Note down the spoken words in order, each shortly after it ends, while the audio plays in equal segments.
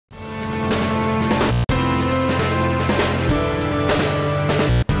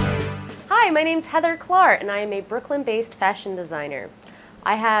my name's Heather Klar, and I am a Brooklyn-based fashion designer.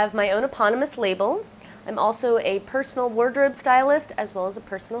 I have my own eponymous label. I'm also a personal wardrobe stylist as well as a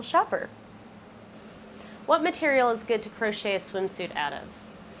personal shopper. What material is good to crochet a swimsuit out of?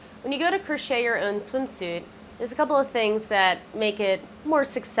 When you go to crochet your own swimsuit, there's a couple of things that make it more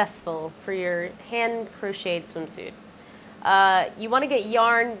successful for your hand-crocheted swimsuit. You want to get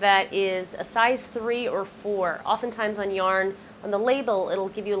yarn that is a size 3 or 4. Oftentimes on yarn, on the label, it'll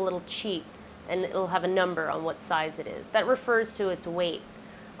give you a little cheat and it'll have a number on what size it is. That refers to its weight.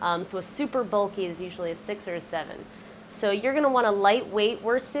 So a super bulky is usually a 6 or a 7. So you're going to want a lightweight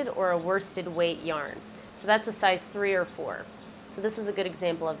worsted or a worsted weight yarn. So that's a size 3 or 4. So this is a good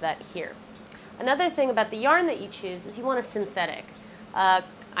example of that here. Another thing about the yarn that you choose is you want a synthetic.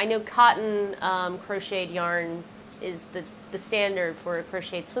 I know cotton crocheted yarn is the standard for a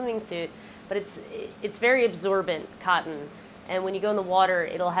crocheted swimming suit, but it's very absorbent cotton, and when you go in the water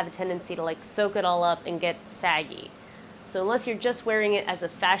it'll have a tendency to like soak it all up and get saggy. So unless you're just wearing it as a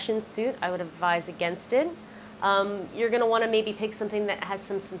fashion suit, I would advise against it. You're going to want to maybe pick something that has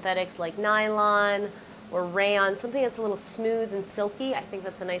some synthetics like nylon or rayon, something that's a little smooth and silky. I think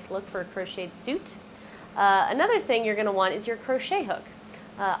that's a nice look for a crocheted suit. Another thing you're going to want is your crochet hook.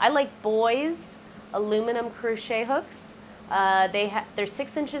 I like Boys aluminum crochet hooks. They're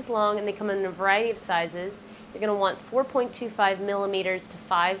 6 inches long and they come in a variety of sizes. You're going to want 4.25 millimeters to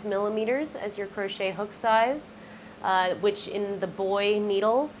 5 millimeters as your crochet hook size, which in the boy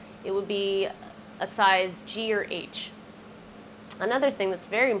needle, it would be a size G or H. Another thing that's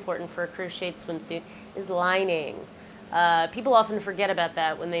very important for a crocheted swimsuit is lining. People often forget about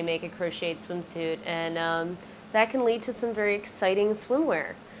that when they make a crocheted swimsuit, and that can lead to some very exciting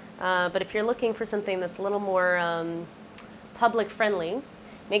swimwear. But if you're looking for something that's a little more public friendly,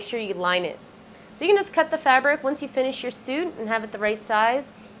 make sure you line it. So you can just cut the fabric once you finish your suit and have it the right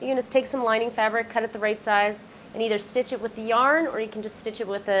size. You can just take some lining fabric, cut it the right size, and either stitch it with the yarn or you can just stitch it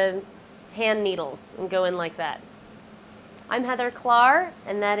with a hand needle and go in like that. I'm Heather Klar,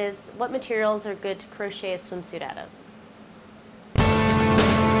 and that is what materials are good to crochet a swimsuit out of.